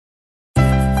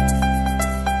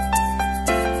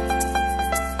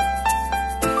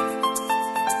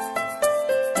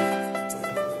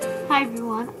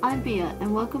Bia,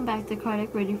 and welcome back to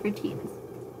Cardiac Radio for Teens.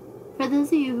 For those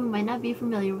of you who might not be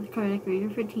familiar with Cardiac Radio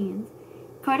for Teens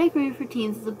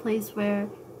is a place where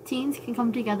teens can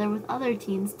come together with other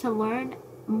teens to learn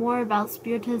more about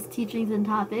Spiritist teachings and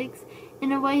topics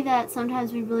in a way that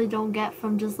sometimes we really don't get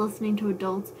from just listening to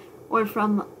adults or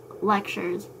from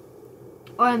lectures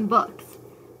or in books.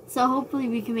 So hopefully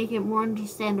we can make it more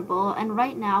understandable, and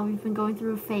right now we've been going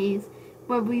through a phase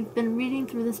where we've been reading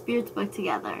through the Spirits book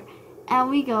together. And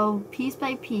we go piece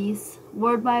by piece,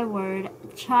 word by word,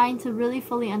 trying to really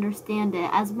fully understand it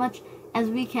as much as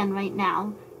we can right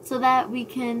now, so that we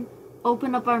can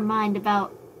open up our mind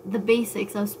about the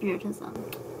basics of Spiritism.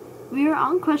 We are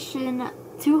on question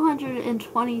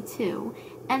 222,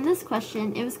 and this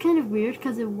question, it was kind of weird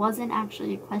because it wasn't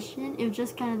actually a question, it was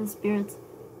just kind of the Spirits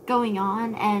going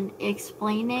on and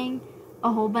explaining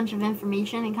a whole bunch of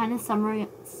information and kind of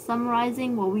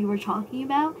summarizing what we were talking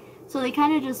about. So they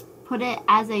kind of just put it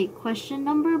as a question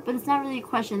number, but it's not really a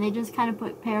question. They just kind of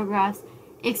put paragraphs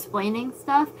explaining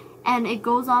stuff, and it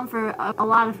goes on for a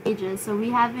lot of pages. So we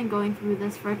have been going through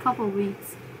this for a couple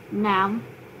weeks now,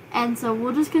 and so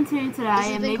we'll just continue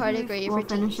today, and maybe we'll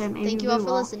finish it. Maybe Thank you all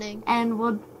for listening, and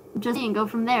we'll just go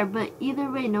from there. But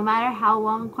either way, no matter how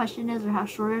long a question is or how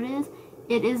short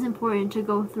it is important to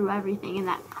go through everything in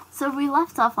that. So we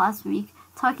left off last week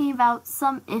talking about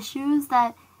some issues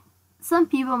that some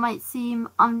people might seem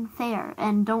unfair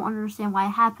and don't understand why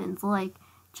it happens, like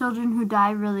children who die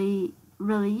really,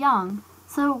 really young.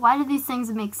 So why do these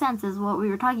things make sense is what we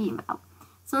were talking about.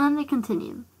 So then they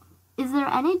continue. Is there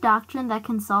any doctrine that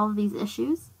can solve these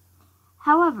issues?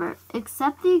 However,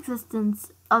 accept the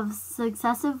existence of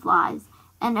successive lies,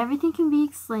 and everything can be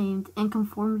explained in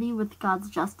conformity with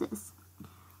God's justice.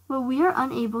 What we are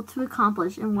unable to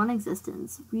accomplish in one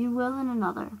existence, we will in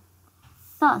another.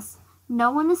 Thus, no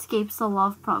one escapes the law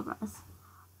of progress.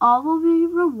 All will be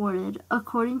rewarded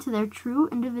according to their true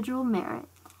individual merit,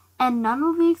 and none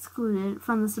will be excluded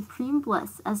from the supreme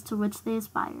bliss as to which they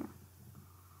aspire,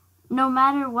 no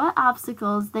matter what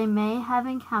obstacles they may have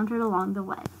encountered along the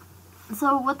way.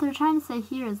 So what they're trying to say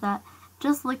here is that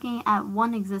just looking at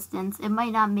one existence, it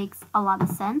might not make a lot of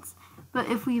sense, but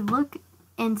if we look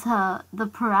into the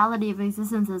plurality of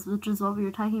existences, which is what we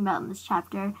were talking about in this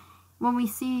chapter, when we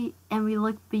see and we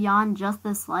look beyond just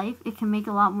this life, it can make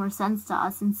a lot more sense to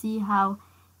us and see how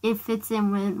it fits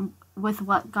in with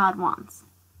what God wants.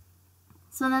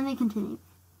 So then they continue.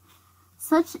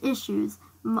 Such issues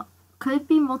could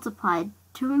be multiplied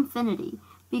to infinity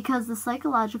because the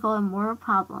psychological and moral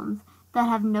problems that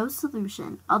have no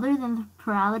solution other than the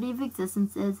plurality of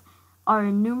existences are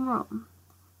innumerable.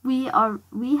 We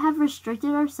have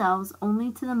restricted ourselves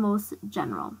only to the most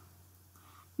general.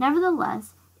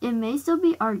 Nevertheless, it may still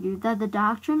be argued that the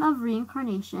doctrine of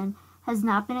reincarnation has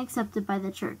not been accepted by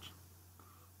the Church.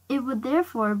 It would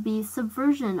therefore be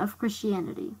subversion of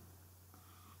Christianity.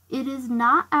 It is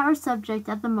not our subject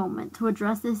at the moment to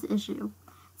address this issue,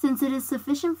 since it is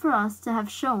sufficient for us to have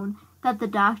shown that the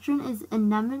doctrine is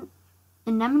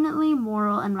eminently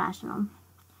moral and rational.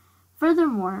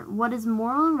 Furthermore, what is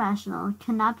moral and rational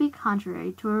cannot be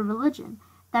contrary to a religion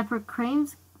that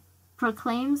proclaims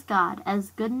God as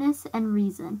goodness and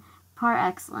reason par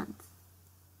excellence.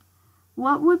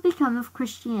 What would become of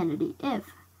Christianity if,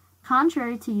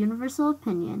 contrary to universal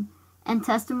opinion and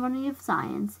testimony of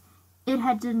science, it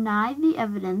had denied the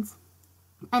evidence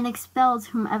and expelled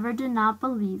whomever did not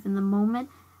believe in the moment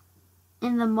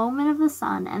of the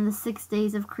sun and the 6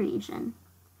 days of creation?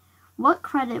 What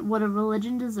credit would a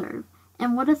religion deserve,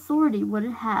 and what authority would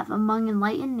it have among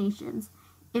enlightened nations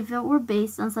if it were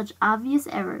based on such obvious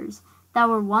errors that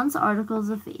were once articles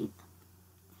of faith?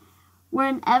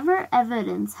 Wherever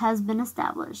evidence has been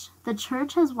established, the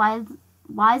Church has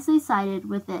wisely sided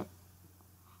with it.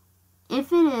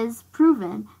 If it is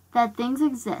proven that things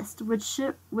exist which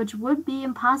would be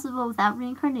impossible without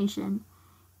reincarnation,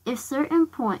 if certain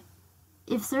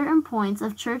points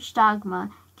of Church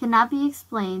dogma cannot be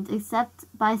explained except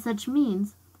by such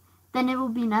means, then it will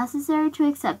be necessary to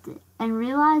accept it and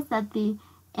realize that the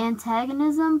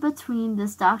antagonism between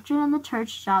this doctrine and the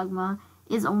Church dogma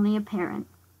is only apparent.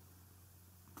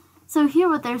 So here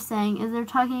what they're saying is they're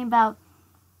talking about,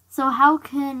 so how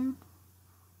can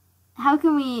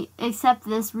we accept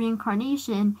this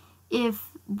reincarnation if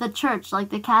the Church, like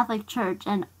the Catholic Church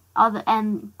and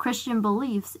Christian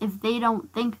beliefs, if they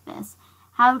don't think this?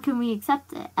 How can we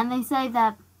accept it? And they say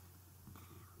that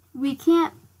we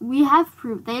have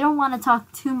proof. They don't want to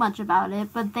talk too much about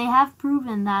it, but they have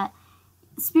proven that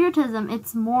Spiritism,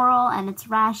 it's moral and it's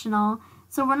rational,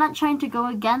 so we're not trying to go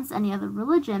against any other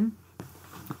religion.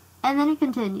 And then it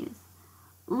continues.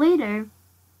 Later,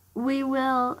 we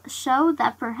will show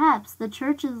that perhaps the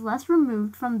church is less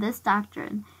removed from this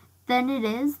doctrine than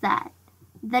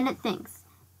it thinks,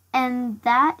 and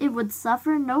that it would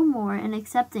suffer no more in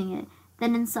accepting it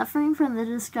than in suffering from the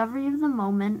discovery of the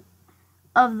moment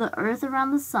of the earth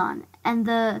around the sun and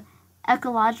the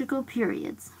ecological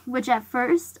periods, which at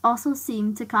first also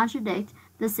seem to contradict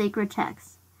the sacred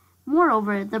text.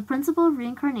 Moreover, the principle of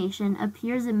reincarnation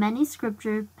appears in many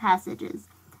scripture passages,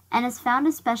 and is found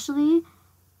especially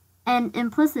and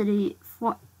explicitly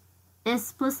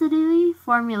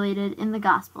formulated in the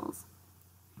Gospels.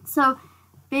 So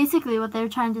basically what they're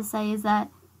trying to say is that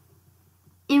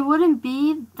it wouldn't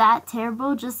be that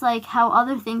terrible, just like how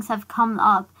other things have come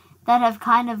up that have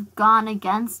kind of gone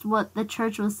against what the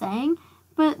church was saying,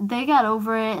 but they got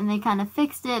over it and they kind of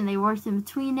fixed it and they worked in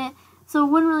between it, so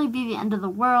it wouldn't really be the end of the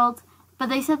world. But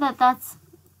they said that that's,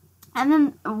 and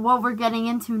then what we're getting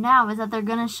into now is that they're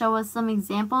going to show us some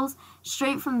examples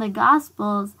straight from the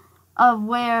Gospels of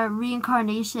where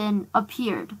reincarnation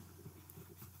appeared.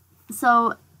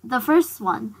 So the first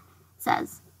one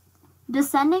says,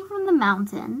 descending from the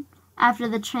mountain after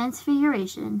the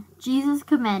transfiguration, Jesus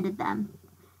commanded them,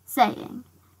 saying,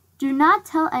 do not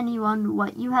tell anyone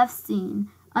what you have seen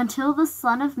until the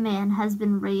Son of Man has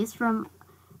been raised from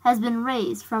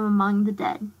among the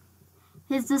dead.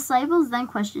 His disciples then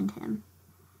questioned him,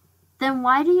 then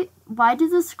why do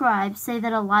the scribes say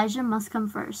that Elijah must come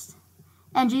first?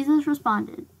 And Jesus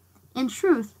responded, in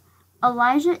truth,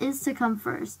 Elijah is to come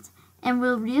first, and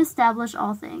will reestablish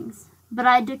all things. But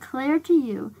I declare to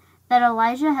you that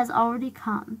Elijah has already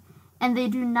come, and they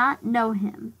do not know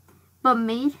him, but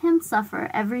made him suffer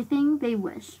everything they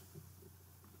wish.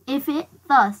 It is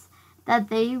thus that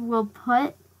they will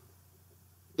put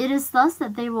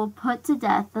to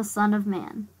death the Son of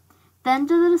Man. Then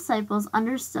the disciples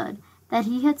understood that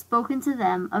he had spoken to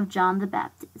them of John the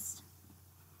Baptist.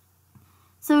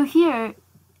 So here,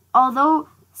 although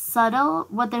subtle,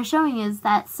 what they're showing is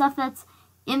that stuff that's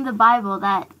in the Bible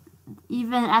that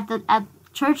even at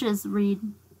churches read,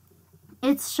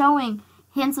 it's showing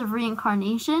hints of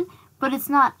reincarnation, but it's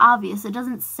not obvious. It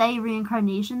doesn't say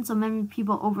reincarnation, so many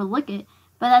people overlook it,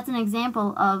 but that's an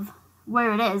example of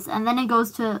where it is. And then it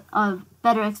goes to a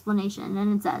better explanation,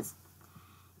 and it says,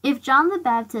 if John the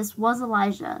Baptist was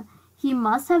Elijah, he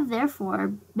must have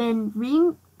therefore been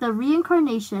the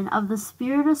reincarnation of the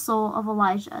spirit or soul of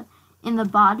Elijah in the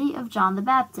body of John the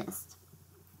Baptist.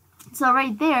 So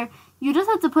right there, you just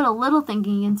have to put a little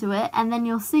thinking into it, and then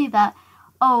you'll see that,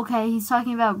 oh, okay, he's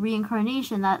talking about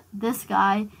reincarnation, that this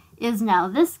guy is now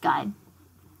this guy.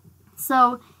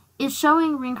 So it's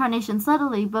showing reincarnation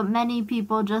subtly, but many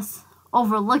people just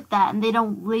overlook that, and they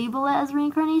don't label it as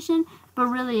reincarnation, but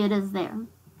really it is there.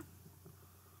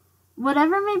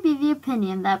 Whatever may be the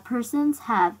opinion that persons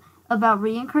have about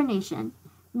reincarnation,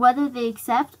 whether they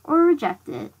accept or reject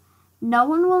it, no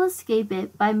one will escape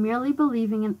it by merely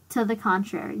believing to the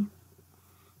contrary.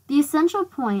 The essential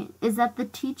point is that the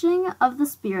teaching of the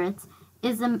spirits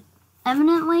is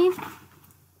eminently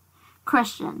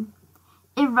Christian.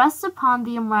 It rests upon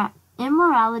the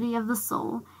immorality of the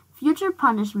soul, future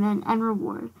punishment and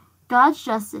reward, God's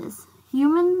justice,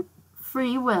 human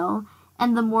free will,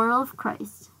 and the moral of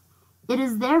Christ. It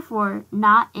is therefore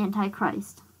not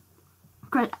anti-Christian.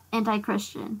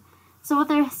 So what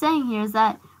they're saying here is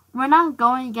that we're not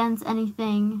going against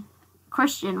anything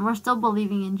Christian. We're still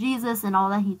believing in Jesus and all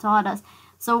that he taught us.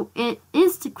 So it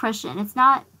is to Christian. It's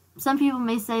not, some people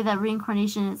may say that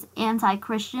reincarnation is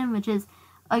anti-Christian, which is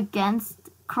against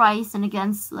Christ and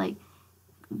against like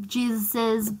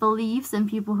Jesus's beliefs and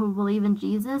people who believe in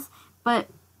Jesus. But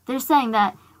they're saying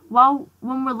that when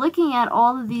we're looking at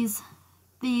all of these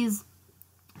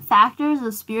factors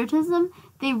of spiritism,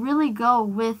 they really go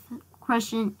with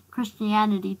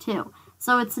Christianity too.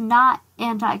 So it's not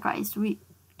anti-Christian.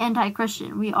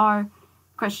 We are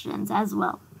Christians as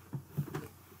well.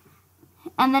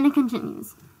 And then it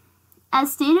continues.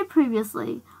 As stated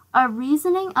previously, our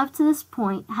reasoning up to this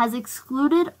point has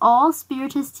excluded all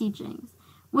spiritist teachings,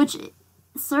 which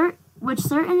certain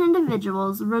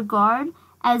individuals regard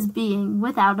as being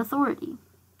without authority.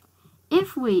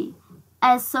 If we,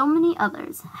 as so many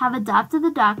others, have adopted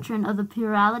the doctrine of the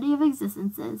plurality of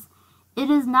existences, it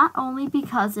is not only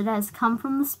because it has come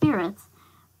from the spirits,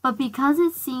 but because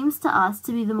it seems to us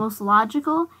to be the most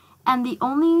logical and the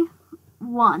only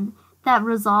one that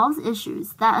resolves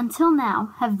issues that until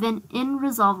now have been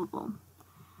irresolvable.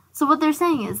 So what they're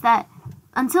saying is that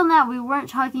until now we weren't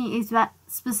talking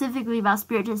specifically about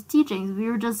spiritist teachings. We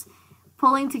were just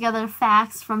pulling together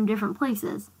facts from different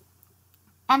places.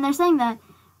 And they're saying that,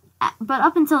 but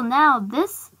up until now,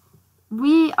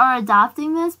 we are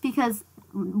adopting this because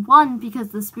one, because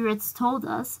the spirits told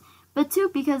us, but two,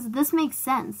 because this makes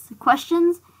sense.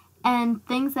 Questions and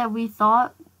things that we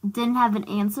thought didn't have an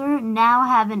answer now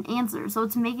have an answer. So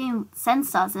it's making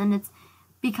sense to us and it's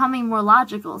becoming more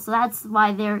logical. So that's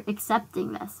why they're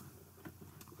accepting this.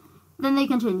 Then they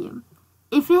continue.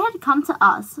 If it had come to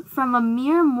us from a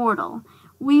mere mortal,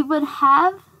 we would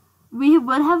have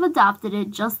adopted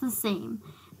it just the same,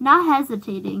 not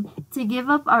hesitating to give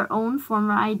up our own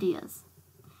former ideas.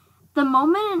 The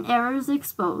moment an error is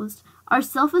exposed, our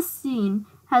self-esteem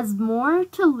has more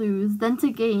to lose than to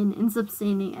gain in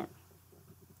sustaining it.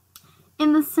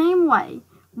 In the same way,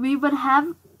 we would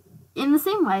have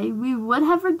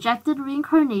rejected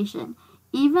reincarnation,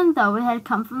 even though it had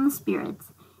come from the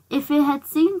spirits, if it had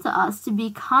seemed to us to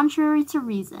be contrary to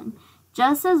reason,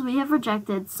 just as we have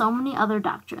rejected so many other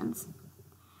doctrines.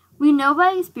 We know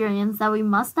by experience that we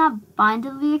must not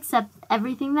blindly accept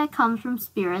everything that comes from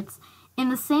spirits in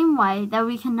the same way that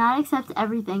we cannot accept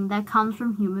everything that comes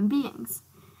from human beings.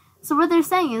 So what they're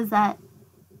saying is that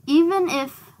even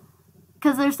if,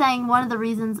 because they're saying one of the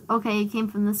reasons, okay, it came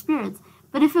from the spirits,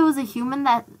 but if it was a human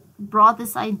that brought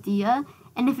this idea,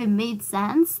 and if it made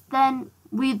sense, then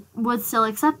we would still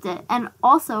accept it. And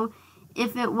also,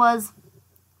 if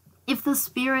the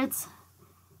spirits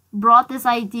brought this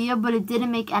idea but it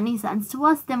didn't make any sense to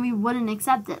us, then we wouldn't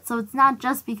accept it. So it's not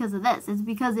just because of this, it's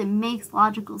because it makes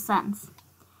logical sense.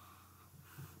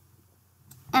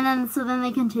 And then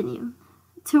they continue.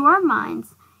 To our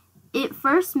minds, the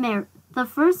first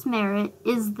merit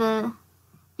is that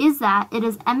it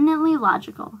is eminently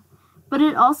logical, but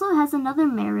it also has another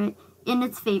merit in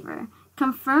its favor,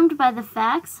 confirmed by the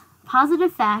facts,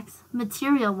 positive facts,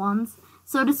 material ones,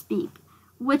 so to speak,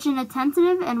 which an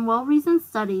attentive and well-reasoned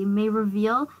study may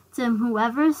reveal to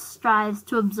whoever strives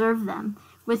to observe them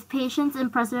with patience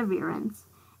and perseverance,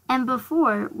 and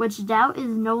before which doubt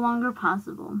is no longer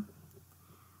possible.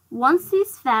 Once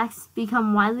these facts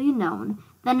become widely known,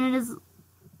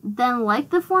 then like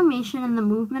the formation and the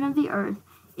movement of the earth,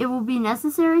 it will be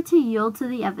necessary to yield to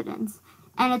the evidence,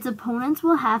 and its opponents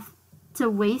will have to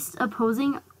waste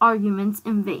opposing arguments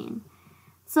in vain.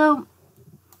 So,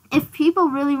 if people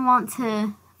really want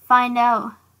to find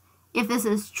out if this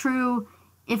is true,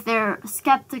 if they're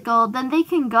skeptical, then they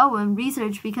can go and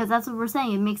research, because that's what we're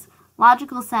saying. It makes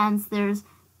logical sense. There's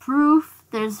proof,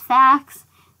 there's facts,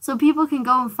 so people can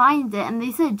go and find it. And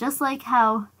they said, just like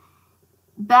how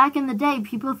back in the day,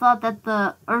 people thought that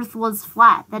the earth was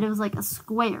flat, that it was like a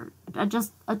square,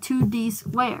 just a 2D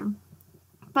square.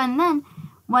 But then,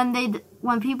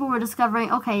 when people were discovering,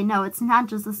 okay, no, it's not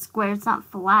just a square, it's not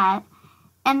flat,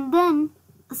 and then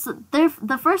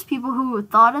the first people who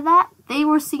thought of that, they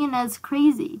were seen as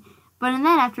crazy. But then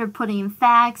after putting in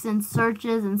facts and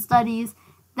searches and studies,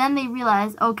 then they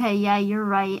realized, okay, yeah, you're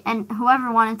right. And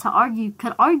whoever wanted to argue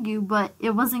could argue, but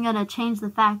it wasn't going to change the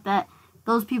fact that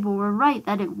those people were right,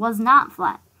 that it was not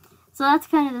flat. So that's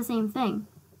kind of the same thing.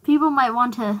 People might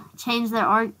want to change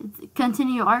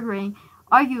continue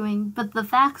arguing, but the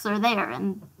facts are there,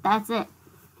 and that's it.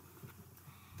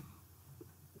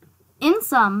 In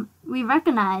sum, we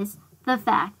recognize the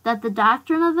fact that the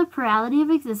doctrine of the plurality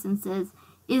of existences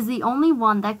is the only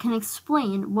one that can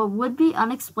explain what would be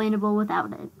unexplainable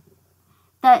without it.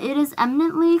 That it is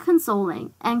eminently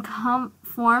consoling and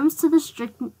conforms to the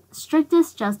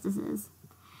strictest justices.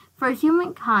 For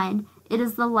humankind, it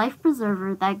is the life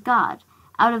preserver that God,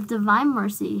 out of divine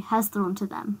mercy, has thrown to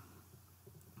them.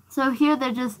 So here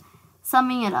they're just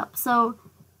summing it up. So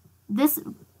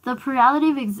the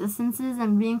plurality of existences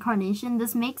and reincarnation,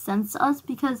 this makes sense to us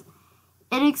because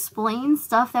it explains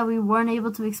stuff that we weren't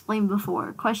able to explain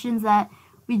before. Questions that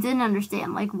we didn't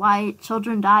understand, like why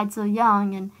children died so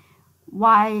young and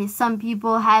why some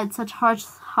people had such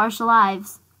harsh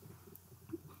lives,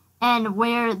 and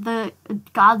where the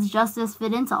God's justice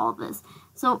fit into all this.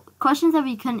 So questions that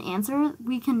we couldn't answer,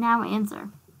 we can now answer.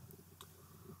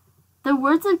 The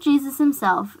words of Jesus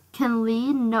himself can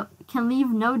leave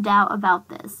no doubt about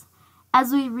this.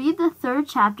 As we read the 3rd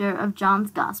chapter of John's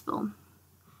Gospel,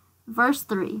 verse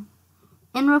 3,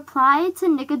 in reply to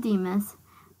Nicodemus,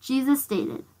 Jesus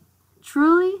stated,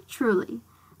 "Truly, truly,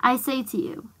 I say to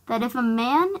you, that if a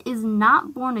man is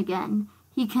not born again,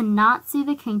 he cannot see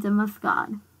the kingdom of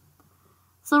God."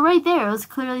 So right there, it was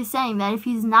clearly saying that if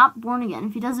he's not born again,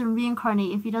 if he doesn't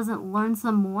reincarnate, if he doesn't learn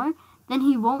some more, then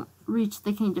he won't reach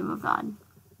the kingdom of God.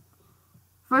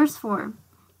 Verse 4,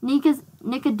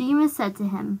 Nicodemus said to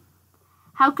him,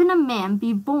 "How can a man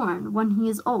be born when he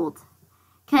is old?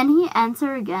 Can he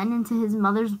enter again into his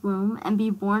mother's womb and be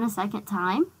born a second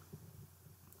time?"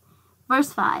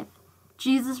 Verse 5,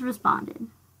 Jesus responded,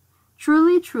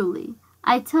 "Truly, truly,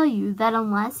 I tell you that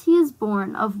unless he is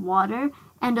born of water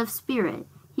and of spirit,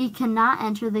 he cannot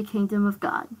enter the kingdom of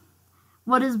God.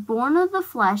 What is born of the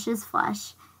flesh is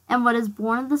flesh, and what is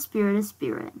born of the spirit is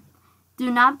spirit. Do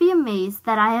not be amazed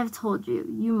that I have told you,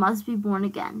 you must be born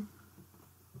again.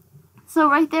 So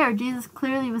right there, Jesus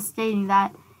clearly was stating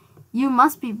that you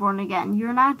must be born again.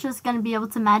 You're not just going to be able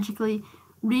to magically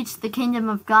reach the kingdom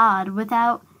of God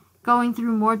without going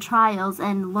through more trials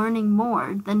and learning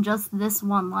more than just this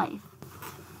one life.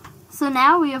 So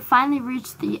now we have finally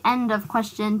reached the end of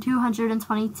question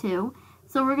 222.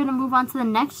 So we're going to move on to the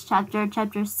next chapter,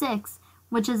 chapter 6,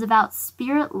 which is about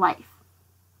spirit life.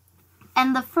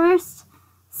 And the first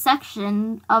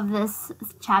section of this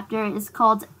chapter is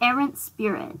called errant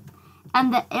spirit.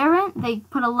 And the errant, they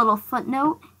put a little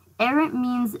footnote. Errant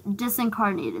means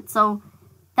disincarnated. So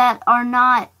that are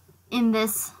not in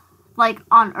this, like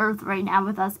on earth right now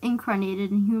with us,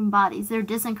 incarnated in human bodies. They're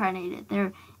disincarnated.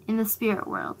 They're in the spirit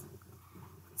world.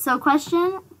 So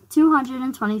question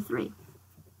 223.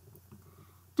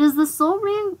 Does the soul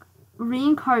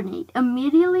reincarnate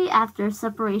immediately after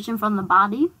separation from the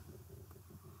body?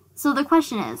 So the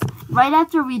question is, right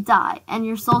after we die and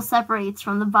your soul separates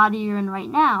from the body you're in right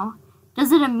now,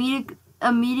 does it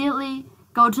immediately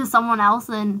go to someone else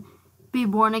and be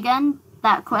born again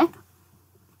that quick?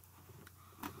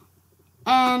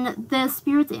 And the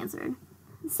spirits answered,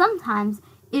 sometimes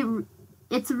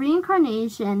its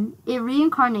reincarnation, it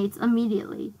reincarnates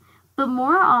immediately, but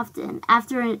more often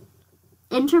after an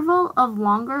interval of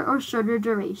longer or shorter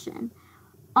duration.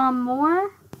 On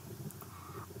more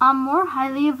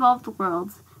highly evolved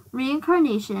worlds,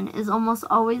 reincarnation is almost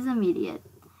always immediate.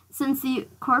 Since the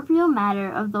corporeal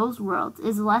matter of those worlds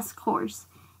is less coarse,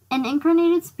 an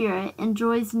incarnated spirit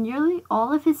enjoys nearly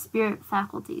all of his spirit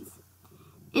faculties.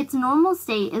 Its normal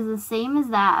state is the same as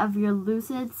that of your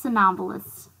lucid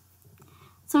somnambulists.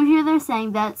 So here they're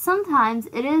saying that sometimes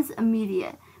it is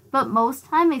immediate, but most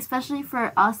time, especially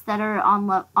for us that are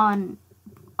on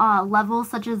levels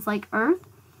such as like Earth,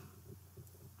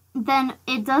 then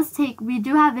it does take, we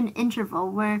do have an interval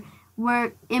where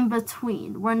we're in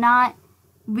between.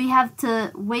 We have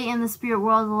to wait in the spirit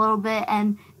world a little bit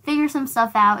and figure some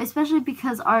stuff out, especially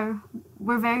because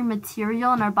we're very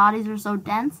material and our bodies are so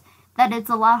dense that it's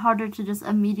a lot harder to just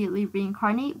immediately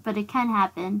reincarnate, but it can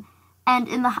happen. And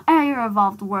in the higher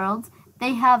evolved worlds,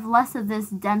 they have less of this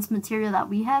dense material that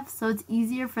we have, so it's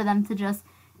easier for them to just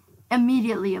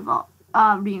immediately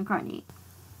reincarnate.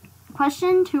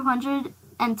 Question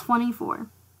 224.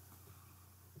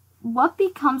 What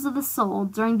becomes of the soul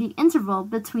during the interval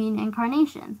between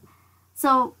incarnations?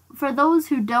 So, for those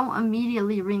who don't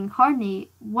immediately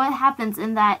reincarnate, what happens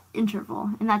in that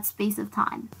interval, in that space of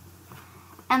time?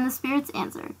 And the spirits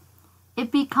answered,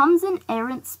 it becomes an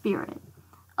errant spirit,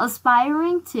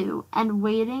 aspiring to and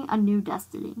waiting a new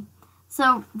destiny.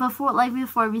 So,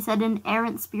 before we said an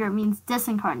errant spirit means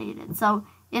disincarnated. So,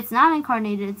 it's not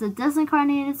incarnated, it's a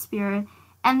disincarnated spirit,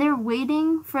 and they're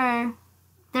waiting for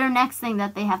their next thing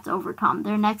that they have to overcome,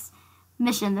 their next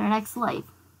mission, their next life,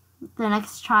 their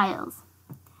next trials.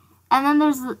 And then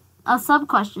there's a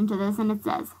sub-question to this, and it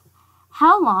says,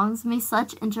 how long may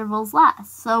such intervals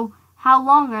last? So, how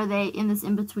long are they in this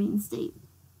in-between state?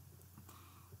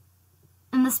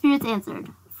 And the spirits answered,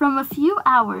 from a few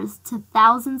hours to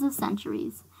thousands of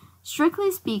centuries. Strictly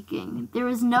speaking, there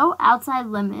is no outside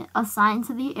limit assigned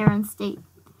to the errant state.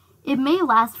 It may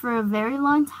last for a very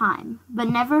long time, but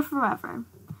never forever.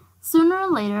 Sooner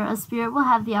or later, a spirit will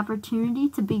have the opportunity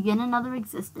to begin another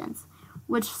existence,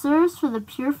 which serves for the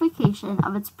purification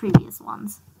of its previous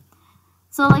ones.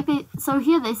 So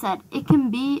here they said, it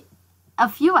can be a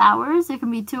few hours, it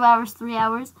can be 2 hours, 3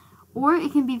 hours, or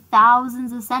it can be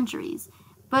thousands of centuries.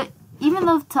 But even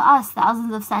though to us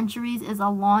thousands of centuries is a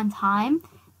long time,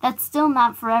 that's still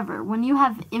not forever. When you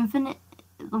have infinity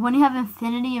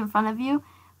in front of you,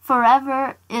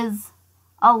 forever is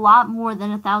a lot more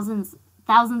than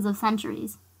thousands of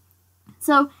centuries.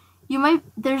 So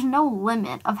there's no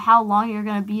limit of how long you're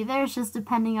going to be there. It's just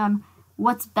depending on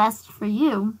what's best for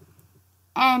you.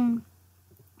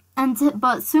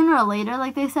 But sooner or later,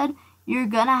 like they said, you're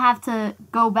going to have to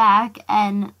go back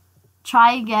and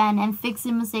try again and fix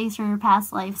the mistakes from your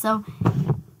past life. So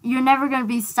you're never going to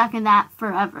be stuck in that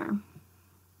forever.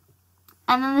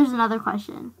 And then there's another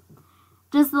question.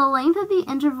 Does the length of the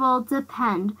interval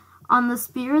depend on the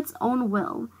spirit's own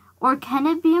will, or can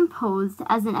it be imposed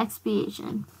as an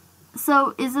expiation?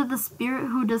 So is it the spirit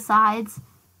who decides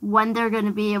when they're going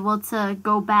to be able to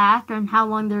go back and how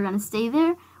long they're going to stay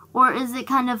there, or is it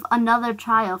kind of another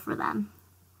trial for them?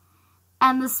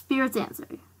 And the spirits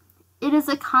answered, it is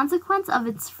a consequence of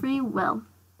its free will.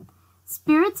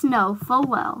 Spirits know full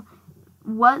well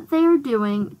what they are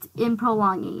doing in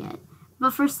prolonging it.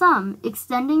 But for some,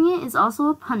 extending it is also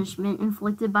a punishment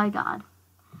inflicted by God.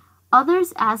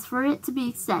 Others ask for it to be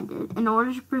extended in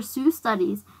order to pursue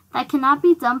studies that cannot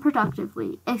be done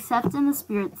productively except in the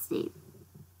spirit state.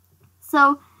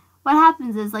 So what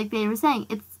happens is, like they were saying,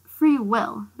 it's free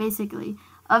will, basically,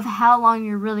 of how long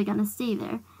you're really going to stay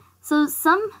there. So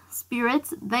some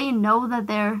spirits, they know that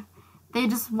they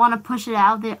just want to push it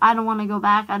out. I don't want to go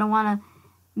back. I don't want to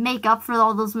make up for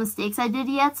all those mistakes I did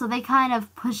yet. So they kind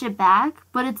of push it back,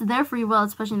 but it's their free will.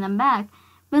 It's pushing them back.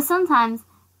 But sometimes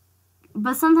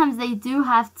they do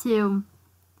have to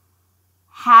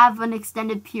have an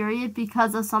extended period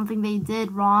because of something they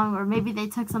did wrong, or maybe they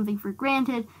took something for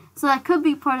granted. So that could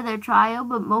be part of their trial,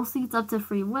 but mostly it's up to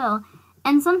free will.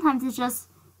 And sometimes it's just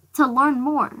to learn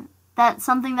more. That's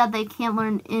something that they can't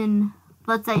learn in,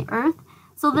 let's say, Earth.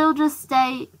 So they'll just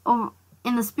stay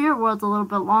in the spirit world a little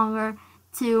bit longer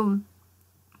to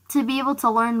be able to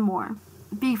learn more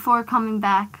before coming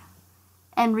back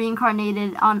and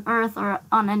reincarnated on Earth or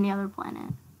on any other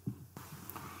planet.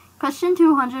 Question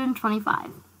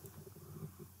 225.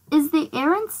 Is the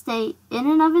errant state in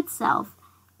and of itself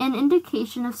an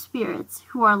indication of spirits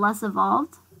who are less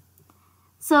evolved?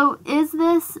 So is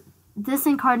this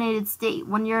disincarnated state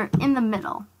when you're in the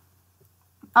middle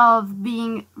of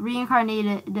being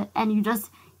reincarnated and you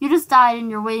just died and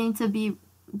you're waiting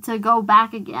to go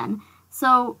back again?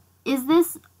 So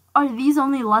are these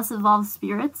only less evolved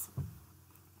spirits?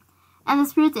 And the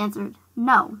spirits answered,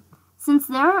 no, since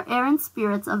there are errant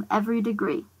spirits of every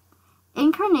degree.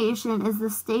 Incarnation is the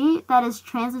state that is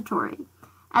transitory,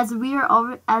 as we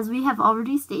have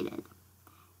already stated.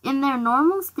 In their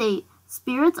normal state,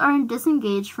 spirits are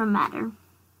disengaged from matter.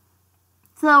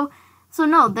 So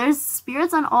no, there's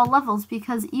spirits on all levels,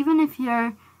 because even if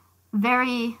you're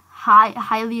very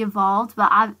highly evolved,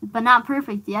 but not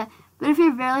perfect yet, but if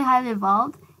you're very highly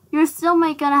evolved, you're still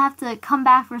gonna have to come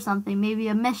back for something, maybe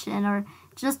a mission, or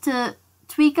just to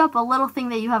tweak up a little thing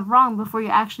that you have wrong before you're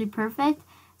actually perfect.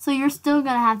 So you're still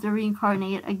gonna have to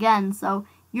reincarnate again. So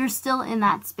you're still in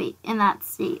that state.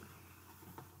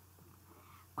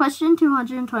 Question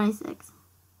 226.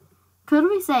 Could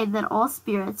we say that all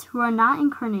spirits who are not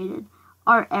incarnated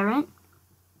are errant?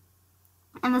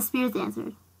 And the spirits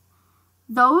answered,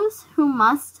 those who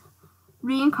must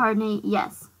reincarnate,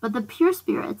 yes, but the pure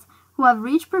spirits who have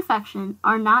reached perfection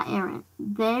are not errant.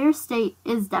 Their state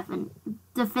is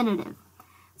definitive.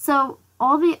 So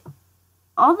all the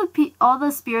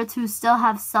spirits who still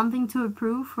have something to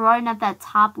improve, who aren't at that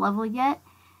top level yet,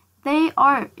 they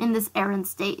are in this errant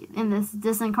state, in this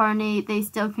disincarnate.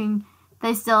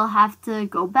 They still have to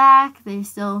go back. They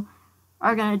still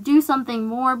are going to do something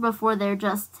more before they're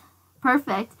just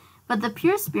perfect. But the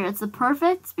pure spirits, the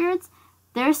perfect spirits,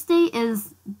 their state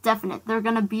is definite. They're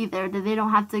going to be there. They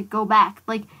don't have to go back.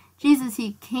 Like Jesus,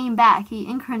 he came back. He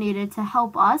incarnated to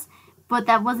help us, but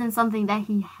that wasn't something that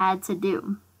he had to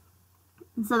do.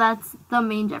 So that's the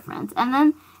main difference. And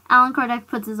then Allan Kardec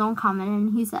puts his own comment in,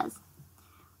 and he says,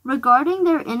 regarding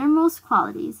their innermost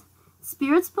qualities,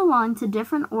 spirits belong to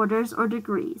different orders or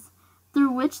degrees,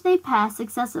 through which they pass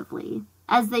successively,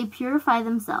 as they purify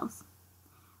themselves.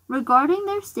 Regarding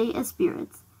their state as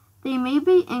spirits, they may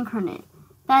be incarnate,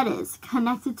 that is,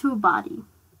 connected to a body;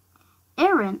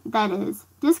 errant, that is,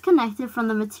 disconnected from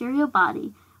the material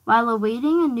body while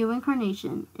awaiting a new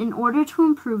incarnation in order to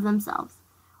improve themselves;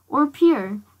 or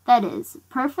pure, that is,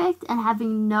 perfect and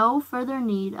having no further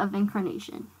need of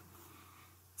incarnation.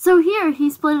 So here he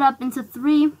split it up into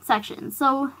 3 sections.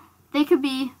 So they could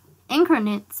be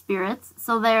incarnate spirits,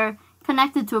 so they're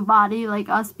connected to a body like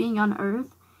us being on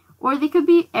Earth, or they could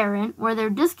be errant, where they're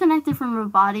disconnected from a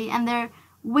body and they're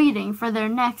waiting for their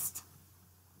next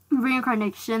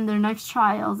reincarnation, their next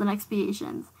trials and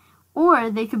expiations.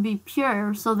 Or they could be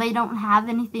pure, so they don't have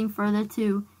anything further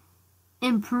to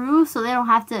improve, so they don't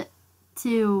have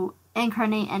to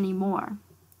incarnate anymore.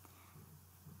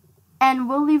 And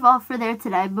we'll leave off for there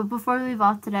today, but before we leave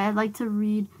off today, I'd like to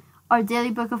read our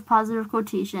daily book of positive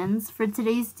quotations for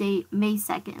today's date, May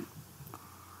 2nd.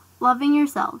 Loving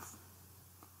yourselves.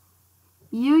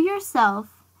 You yourself,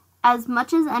 as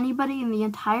much as anybody in the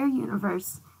entire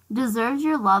universe, deserves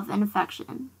your love and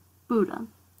affection. Buddha.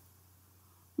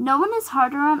 No one is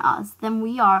harder on us than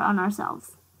we are on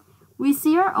ourselves. We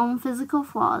see our own physical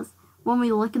flaws when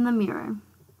we look in the mirror.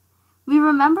 We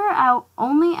remember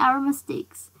only our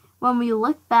mistakes when we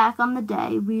look back on the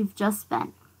day we've just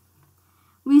spent.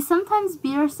 We sometimes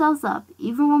beat ourselves up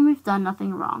even when we've done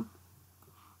nothing wrong.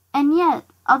 And yet,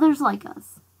 others like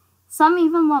us. Some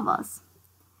even love us.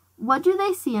 What do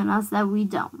they see in us that we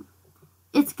don't?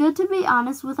 It's good to be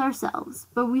honest with ourselves,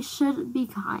 but we should be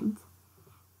kind.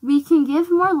 We can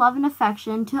give more love and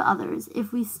affection to others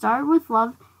if we start with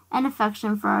love and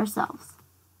affection for ourselves.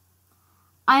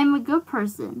 I am a good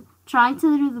person, trying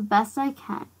to do the best I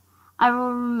can. I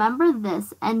will remember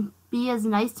this and be as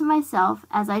nice to myself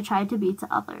as I try to be to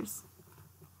others.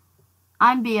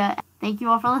 I'm Bia. Thank you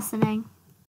all for listening.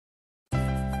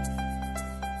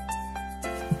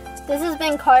 This has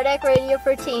been Cardeck Radio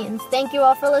for Teens. Thank you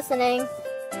all for listening.